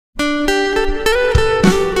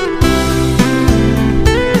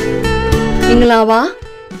Minglawa,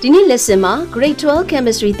 Dini lesson ma grade 12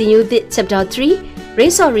 chemistry thing you did chapter 3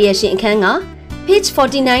 rates of reaction kanga page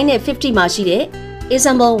 49 and 50 ma shi de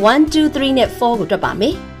example 1 2 3 and 4 ko twat pa me.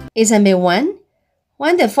 Example 1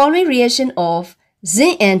 when the following reaction of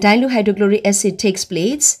zinc and dilute hydrochloric acid takes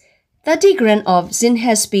place 30 grams of zinc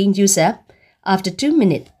has been used up after 2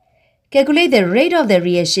 minutes. Calculate the rate of the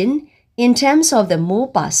reaction in terms of the mole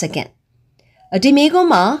per second. Adimego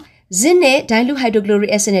ma zincနဲ့ dilute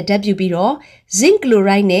hydrochloric acid နဲ့ဓာတ်ပြုပြီးတော့ zinc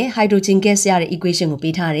chloride နဲ့ hydrogen gas ရတဲ့ equation ကို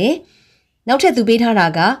ပေးထားတယ်။နောက်ထပ်သူပေးထားတာ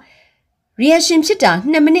က reaction ဖြစ်တာ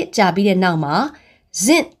2မိနစ်ကြာပြီးတဲ့နောက်မှာ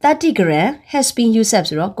zinc 30 gram has been used up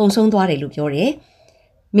ဆိုတော့ကုန်ဆုံးသွားတယ်လို့ပြောတယ်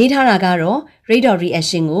။မေးထားတာကတော့ rate of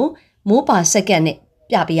reaction ကို mole per second နဲ့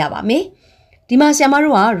ပြပေးရပါမယ်။ဒီမှာဆရာမ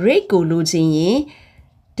တို့က rate ကိုလိုချင်ရင်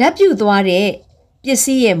ဓာတ်ပြုသွားတဲ့ပစ္စ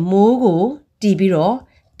ည်းရဲ့ mole ကိုတည်ပြီးတော့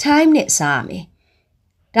time နဲ့စားရမယ်။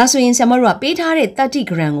ဒါဆိုရင်ဆရာမတို့ကပေးထားတဲ့30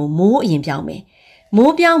 gram ကိုမိုးအရင်ပြောင်းမယ်။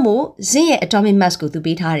မိုးပြောင်းဖို့ zinc ရဲ့ atomic mass ကိုသူ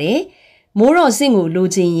ပေးထားတယ်။မိုးတော့ zinc ကိုလို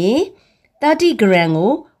ချင်ရင်30 gram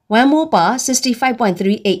ကို1 mole per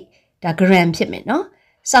 65.38ဒါ gram ဖြစ်မယ်နော်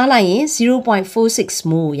။စားလိုက်ရင် 0.46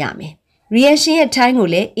 mole ရမယ်။ reaction ရဲ့ time ကို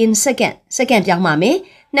လည်း in second ပြောင်းပါမယ်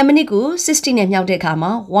။2မိနစ်ကို60နဲ့မြောက်တဲ့အခါ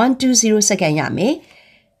မှာ120 second ရမယ်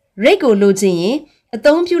။ rate ကိုလိုချင်ရင်အ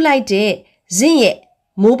သုံးပြုလိုက်တဲ့ zinc ရဲ့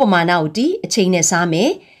မိုးပမာဏကိုတီအချိန်နဲ့စားမယ်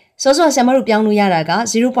။စောစောဆရာမတို့ပြောင်းလို့ရတာက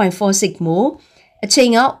 0.46 မိုးအချိ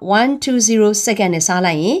န်က120 second နဲ့စား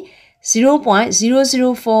လိုက်ရင်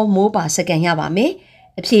 0.004 မိုး per second ရပါမယ်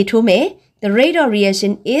။အဖြေထိုးမယ် The rate of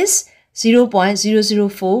reaction is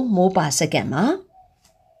 0.004 mole per second ပါ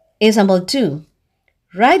။ Example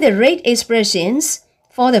 2 Write the rate expressions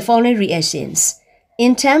for the following reactions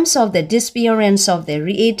in terms of the disappearance of the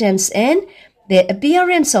reactants and the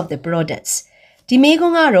appearance of the productsဒီမေးခွ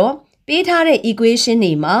န်းကတော့ပေးထားတဲ့ equation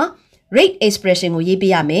တွေမှာ rate expression ကိုရေး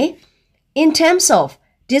ပေးရမယ် in terms of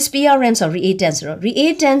disappearance of reactants ဆိုတော့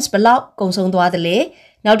reactants ဘယ်လောက်ကုန်ဆုံးသွားသလဲ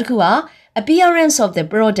နောက်တစ်ခုက appearance of the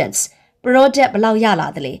products product ဘယ်လောက်ရလာ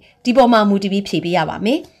သလဲဒီပေါ်မှာမူတည်ပြီးဖြေပေးရပါမ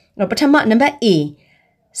ယ်အဲ့တော့ပထမ number A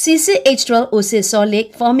C6H12O6 solid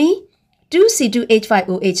forming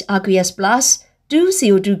 2C2H5OH aqueous plus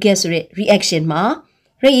 2CO2 gas ဆိုတဲ့ reaction မှာ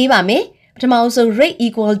rate ရေးပါမယ်ပထမဆုံး rate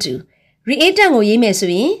equal to reactant ကိုရေးမယ်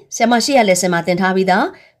ဆိုရင်ဆရာမရှိရလက်စင်မှာသင်ထားပြီးသား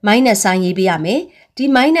minus sign ရေးပေးရမယ်ဒီ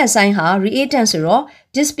minus sign ဟာ reactant ဆိုတော့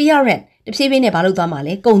disappearance တဖြည်းဖြည်းနဲ့ဘာလို့သွားမှာ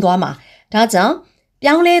လဲကုန်သွားမှာဒါကြောင့်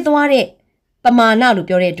ပြောင်းလဲသွားတဲ့ပမာဏလို့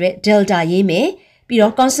ပြောတဲ့အတွက် delta ရေးမယ်ပြီး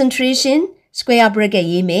တော့ concentration square bracket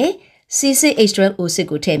ရေးမယ် C6H12O6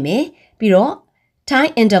 ကိုထည့်မယ်ပြီးတော့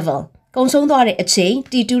time interval ကုန်ဆုံးသွားတဲ့အချိန်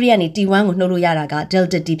T2 ကနေ T1 ကိုနှုတ်လို့ရတာက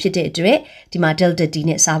delta T ဖြစ်တဲ့အတွက်ဒီမှာ delta T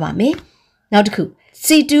နဲ့စားပါမယ်နောက်တစ်ခု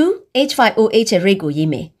C2H5OH ရဲ့ rate ကိုရေး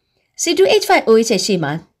မယ် C2H5OH ရဲ့ရှေ့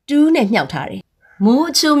မှာ2နဲ့မြှောက်ထားတယ်မိုး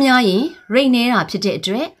အချိုးများရင် rate နဲတာဖြစ်တဲ့အ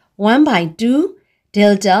တွက်1/2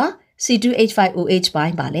 delta C2H5OH ပို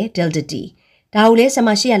င်းပါလေ delta T ဒါကိုလည်းဆမ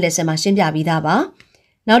ရှိရလက်စမှာရှင်းပြပြီးသားပါ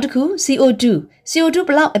နောက်တစ်ခု CO2 ဘ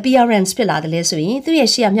ယ်လောက် appearance ဖြစ်လာတယ်လဲဆိုရင်သူ့ရဲ့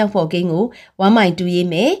ရှေ့ကမြောက်ဖို့ကိန်းကို 1/2 ရေး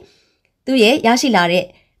မယ်သူ့ရဲ့ရရှိလာတဲ့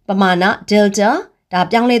ပမာဏ delta ဒါ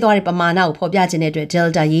ပြောင်းလဲသွားတဲ့ပမာဏကိုဖော်ပြခြင်းတဲ့အတွက်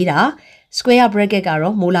delta ရေးတာsquare bracket က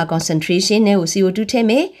တော့ molar concentration နဲ့ကို CO2 ထည့်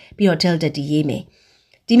မယ်ပြီးတော့ delta T ရေးမယ်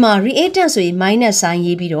ဒီမှာ reactant ဆိုရင် minus sign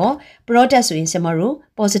ရေးပြီးတော့ product ဆိုရင်ဆရာမတို့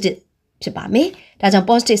positive ဖြစ်ပါမယ်ဒါကြောင့်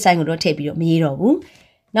positive sign ကိုတော့ထည့်ပြီးတော့မရေးတော့ဘူး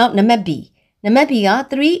နောက် နံပါတ် B က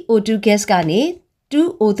 3O2 gas ကနေ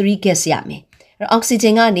 2O3 gas ရမယ်အဲ့တော့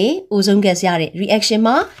oxygen ကနေ ozone gas ရတဲ့ reaction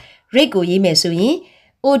မှာ rate ကိုရေးမယ်ဆိုရင်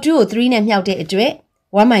O2 ကို 3 နဲ့မြှောက်တဲ့အတွက်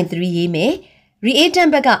 1/3 ရေးမယ် reactant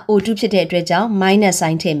ဘက်က O2 ဖြစ်တဲ့အတွက်ကြောင့် minus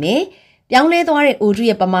sign ထည့်မယ်ပြောင်းလဲသွားတဲ့ O2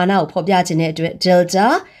 ရဲ့ပမာဏကိုဖော်ပြခြင်းတဲ့အတွက် delta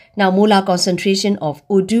နောက် molar concentration of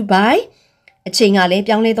O2 by အချိန်ကလည်း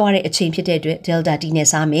ပြောင်းလဲသွားတဲ့အချိန်ဖြစ်တဲ့အတွက် delta T နဲ့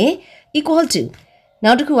စားမယ် equal to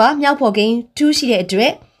နောက်တစ်ခုကမြောက်ဖော်ကိန်း2ရှိတဲ့အတွ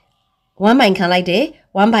က်1 ခံလိုက်တယ်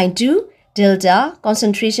1/2 delta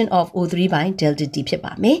concentration of O3 by delta T ဖြစ်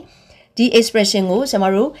ပါမယ်ဒီ expression ကိုကျွန်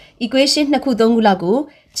တော်တို့ equation 2ခု3ခုလောက်ကို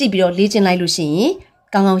ကြည့်ပြီးတော့လေ့ကျင့်လိုက်လို့ရှိရင်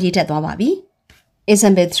ကောင်းကောင်းရေးထပ်သွားပါပြီ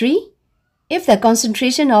example 3 If the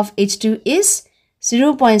concentration of H2 is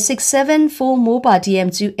 0.674 mole per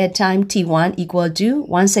dm2 at time t1 equal to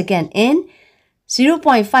 1 second and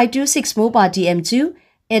 0.526 mole per dm2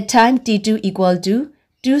 at time t2 equal to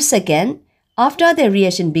 2 second after the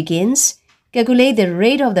reaction begins, calculate the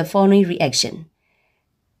rate of the following reaction.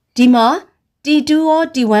 ဒီမှာ T2 ရော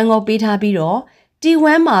T1 ကိုပေးထားပြီးတော့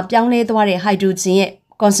T1 မှာပြောင်းလဲသွားတဲ့ hydrogen ရဲ့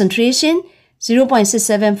concentration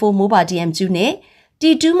 0.674 mole per dm2 နဲ့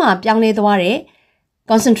T2 မှာပြောင်းလဲသွားတဲ့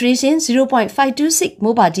concentration 0.526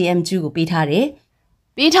 mole per dm2 ကိုပေးထားတယ်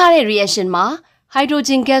။ပေးထားတဲ့ reaction မှာ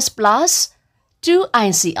hydrogen gas plus 2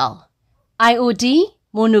 ICl iod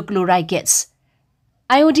monochloride gas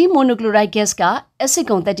iod monochloride gas က acid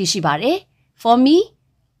ကုန်သတ္တိရှိပါတယ် for me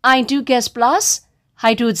I2 gas plus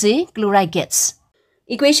hydrogen chloride gas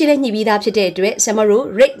equation နဲ့ညှိပြီးသားဖြစ်တဲ့အတွက်ဆရာမတို့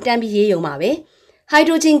rate တန်းပြီးရေးရုံပါပဲ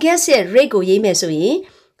hydrogen gas ရဲ့ rate ကိုရေးမယ်ဆိုရင်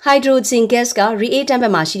hydrogen gas က reactant ဘ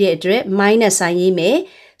က်မှာရှိတဲ့အတွက် minus sign ရေးမယ်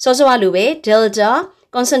စောစောလိုပဲ delta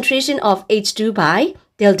concentration of H2 by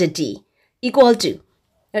delta T equal to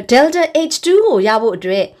delta H2 ကိုရဖို့အ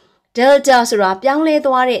တွက် delta ဆိုတာပြောင်းလဲ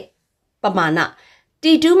သွားတဲ့ပမာဏ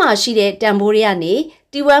T2 မှာရှိတဲ့တန်ဖိုးတွေကနေ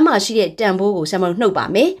T1 မှာရှိတဲ့တန်ဖိုးကိုဆရာမတို့နှုတ်ပါ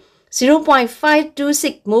မယ်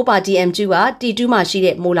 0.526 mol per dm2 က T2 မှာရှိ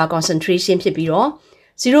တဲ့ molar concentration ဖြစ်ပြီးတော့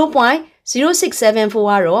 0.0674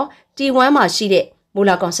 ကတော့ T1 မှာရှိတဲ့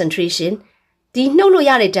molar concentration ဒီနှုတ်လို့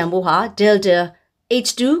ရတဲ့တန်ဖိုးဟာ delta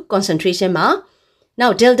H2 concentration မှာ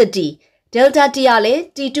now delta T delta T ကလည်း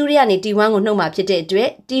T2 တွေကနေ T1 ကိုနှုတ်မှာဖြစ်တဲ့အတွက်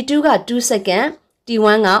T2 က2 second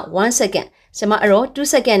T1 က1 second ဆရာမအဲ့တော့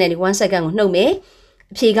2 second နဲ့1 second ကိုနှုတ်မယ်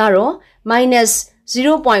အဖြေကတော့ minus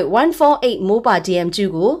 0.148 mol per dm2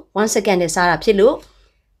 ကို1 second နဲ့စားတာဖြစ်လို့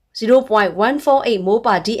 0.148 mol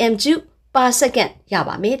per dm2 per second ရ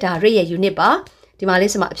ပါမယ်ဒါ rate ရဲ့ unit ပါဒီမှာ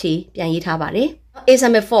လေးဆရာမအဖြေပြန်ရေးထားပါတယ်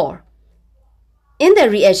example 4 in the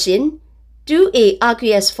reaction 2A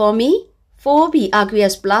aqueous forming 4B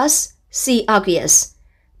aqueous plus C aqueous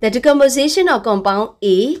the decomposition of compound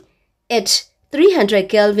A at 300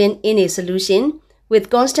 Kelvin in a solution with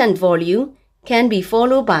constant volume can be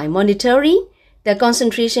followed by monitoring the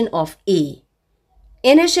concentration of A.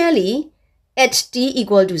 Initially, at T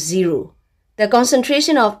equal to 0, the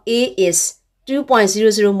concentration of A is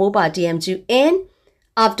 2.00 mol per dm2 and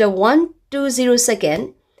after 120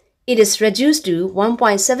 seconds, it is reduced to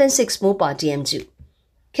 1.76 mol per dm2.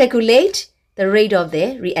 Calculate the rate of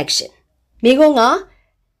the reaction. မိကုန်းက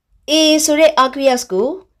A ဆိုတဲ့ aqueous ကို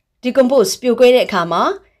decompose ပြိုကွဲတဲ့အခါမှာ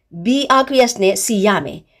B aqueous နဲ့ C ရမ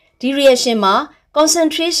ယ်ဒီ reaction မှာ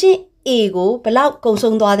concentration A ကိုဘယ်လောက်ကုန်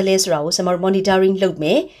ဆုံးသွားသလဲဆိုတာကိုကျွန်တော် monitoring လုပ်မ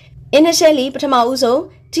ယ် initially ပထမဦးဆုံး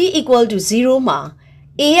T equal to 0 မှာ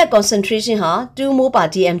A ရဲ့ concentration ဟာ 2 mol per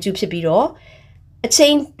dm2 ဖြစ်ပြီးတော့အချိ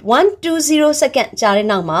န်120 second ကြာတဲ့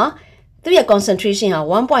နောက်မှာသူ့ရဲ့ concentration ဟာ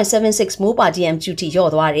 1.76 mol per dm2 ထိ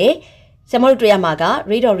လျော့သွားတယ်ကျွန်တော်တို့တွေ့ရမှာက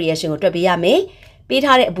rate of reaction ကိုတွက်ပေးရမယ်ပေး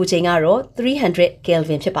ထားတဲ့အပူချိန်ကတော့300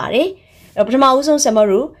 Kelvin ဖြစ်ပါတယ်အဲ့တော့ပထမဦးဆုံးကျွန်တော်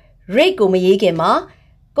တို့ rate ကိုမရေးခင်မှာ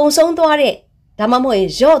ကုန်ဆုံးသွားတဲ့ဒါမှမဟုတ်ရင်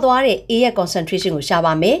လျော့သွားတဲ့ A ရဲ့ concentration ကိုရှာ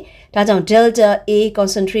ပါမယ်ဒါကြောင့် delta A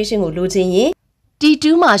concentration ကိုလိုချင်ရင် T2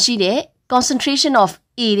 မှာရှိတဲ့ concentration of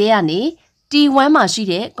A တွေကနေ T1 မှာရှိ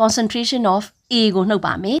တဲ့ concentration of A ကိုနှုတ်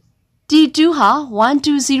ပါမယ် T2 ဟာ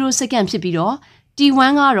120 second ဖြစ်ပြီးတော့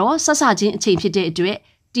T1 ကတော့ဆက်စချင်းအချိန်ဖြစ်တဲ့အတွက်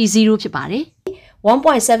T0 ဖြစ်ပါတယ်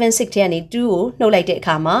1.76 ထဲကနေ2ကိုနှုတ်လိုက်တဲ့အ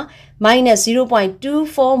ခါမှာ minus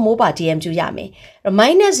 0.24 mol per dm2 ရမယ်။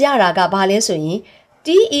 minus ရတာကဘာလဲဆိုရင် T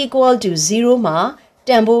equal to 0 မှာတ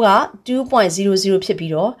န်ဖိုးက 2.00 ဖြစ်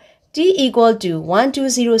ပြီးတော့ T equal to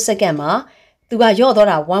 120 second မှာသူကလျော့သွား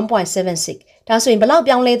တာ 1.76 ဒါဆိုရင်ဘယ်လောက်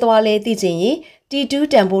ပြောင်းလဲသွားလဲသိချင်ရင် T2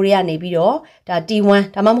 တန်ဖိုးတွေကနေပြီးတော့ဒါ T1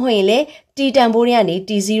 ဒါမှမဟုတ်ရင်လေ T တန်ဖိုးတွေကနေ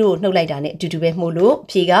T0 ကိုနှုတ်လိုက်တာနဲ့အတူတူပဲမှုလို့အ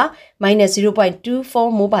ဖြေက minus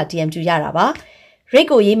 0.24 mol per dm2 ရတာပါ rate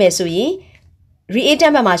ကိုရေးမယ်ဆိုရင်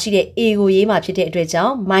reactant ဘက်မှာရှိတဲ့ A ကိုရေးမှာဖြစ်တဲ့အတွက်ကြော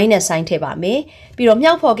င့် minus sign ထည့်ပါမယ်ပြီးတော့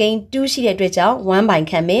မြောက်ဖော်ကိန်း2ရှိတဲ့အတွက်ကြောင့်1 by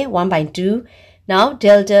ခံမယ်1 by 2 now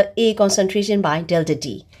delta A concentration by delta T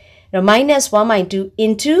now minus 1 by 2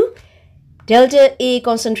 into delta A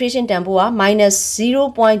concentration တန်ဖိုးက minus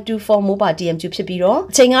 0.24 mol per dm2 ဖြစ်ပြီးတော့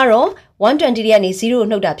အချိန်ကတော့120ကနေ0ကို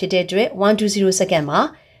နှုတ်တာဖြစ်တဲ့အတွက်120 second မှာ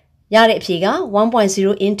ရတဲ့အဖြေက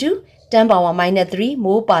 1.0 into 10 power minus 3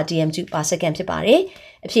 mol per dm2 per second ဖြစ်ပါတယ်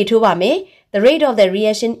အဖြေထိုးပါမယ် the rate of the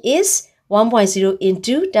reaction is 1.0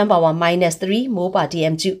 into 10 power minus 3 mol per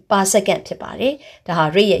dm2 per second ဖြစ်ပါတယ်ဒါဟာ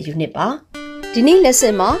rate ရဲ့ unit ပါဒီနေ့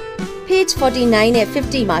lesson မှာ page 49နဲ့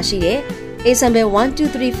50မှာရှိတဲ့ example 1 2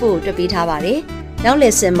 3 4တွေ့ပေးထားပါတယ်နောက်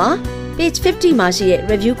lesson မှာ page 50မှာရှိတဲ့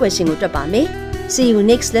review question ကိုတွေ့ပါမယ် see you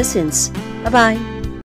next lessons bye bye